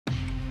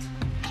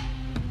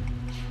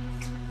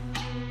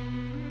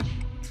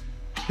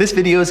This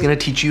video is going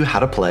to teach you how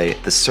to play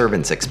the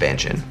Servants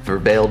expansion for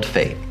Veiled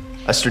Fate,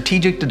 a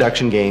strategic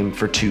deduction game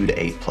for 2 to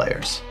 8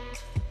 players.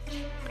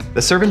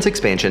 The Servants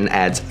expansion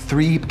adds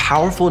 3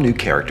 powerful new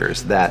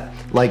characters that,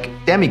 like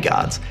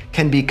demigods,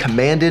 can be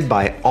commanded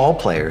by all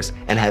players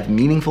and have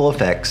meaningful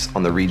effects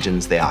on the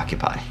regions they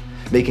occupy,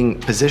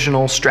 making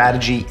positional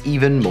strategy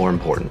even more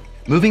important.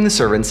 Moving the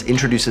Servants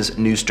introduces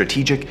new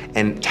strategic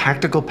and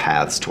tactical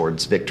paths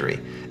towards victory,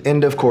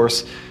 and of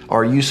course,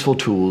 are useful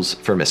tools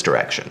for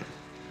misdirection.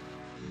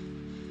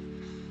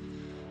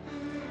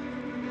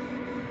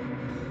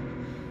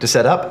 To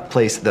set up,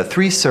 place the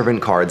 3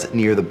 servant cards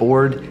near the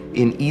board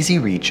in easy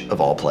reach of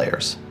all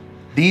players.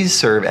 These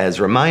serve as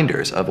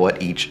reminders of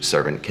what each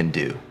servant can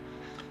do.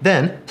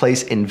 Then,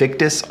 place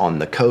Invictus on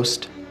the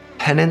coast,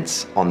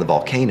 Penance on the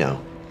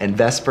volcano, and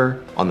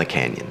Vesper on the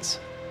canyons.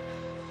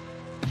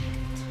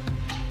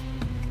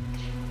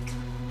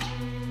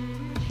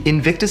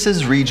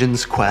 Invictus's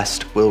region's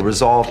quest will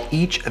resolve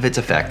each of its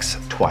effects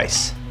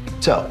twice.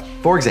 So,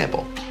 for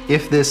example,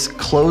 if this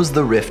Close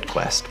the Rift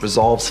quest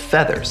resolves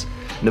feathers,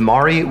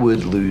 Namari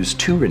would lose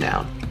 2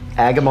 renown,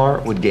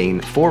 Agamar would gain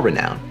 4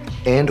 renown,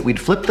 and we'd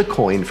flip the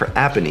coin for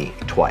Apony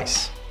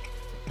twice.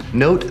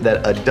 Note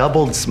that a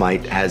doubled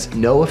smite has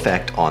no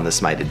effect on the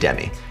smited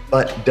Demi,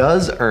 but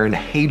does earn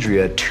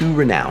Hadria 2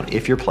 renown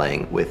if you're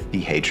playing with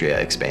the Hadria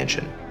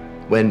expansion.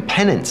 When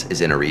Penance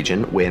is in a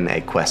region when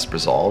a quest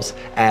resolves,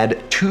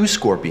 add 2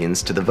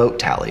 scorpions to the vote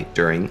tally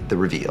during the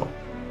reveal.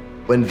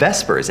 When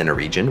Vesper is in a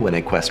region when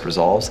a quest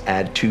resolves,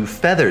 add 2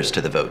 feathers to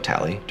the vote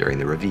tally during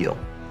the reveal.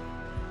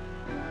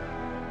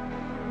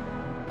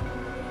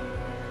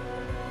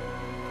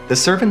 The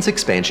Servants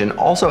expansion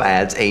also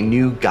adds a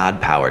new god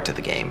power to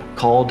the game,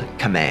 called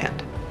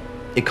Command.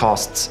 It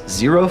costs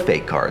 0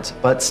 fate cards,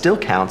 but still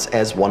counts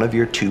as one of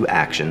your 2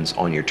 actions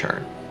on your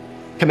turn.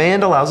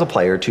 Command allows a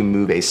player to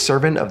move a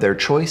servant of their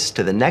choice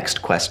to the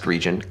next quest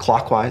region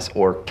clockwise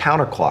or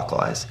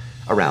counterclockwise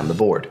around the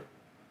board.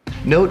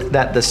 Note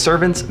that the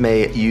servants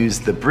may use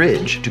the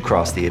bridge to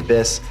cross the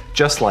abyss,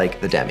 just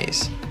like the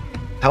demis.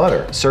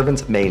 However,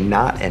 servants may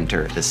not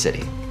enter the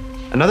city.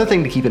 Another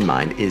thing to keep in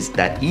mind is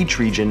that each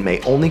region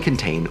may only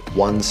contain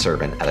 1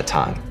 servant at a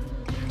time.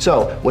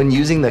 So, when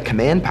using the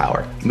command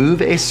power,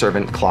 move a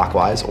servant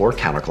clockwise or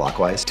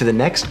counterclockwise to the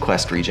next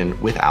quest region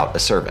without a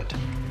servant.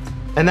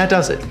 And that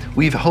does it.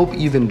 We hope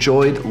you've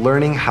enjoyed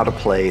learning how to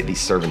play the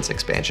Servants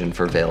expansion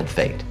for Veiled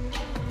Fate.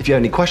 If you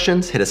have any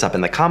questions, hit us up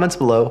in the comments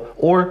below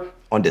or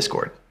on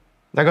Discord.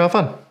 Now go have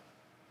fun.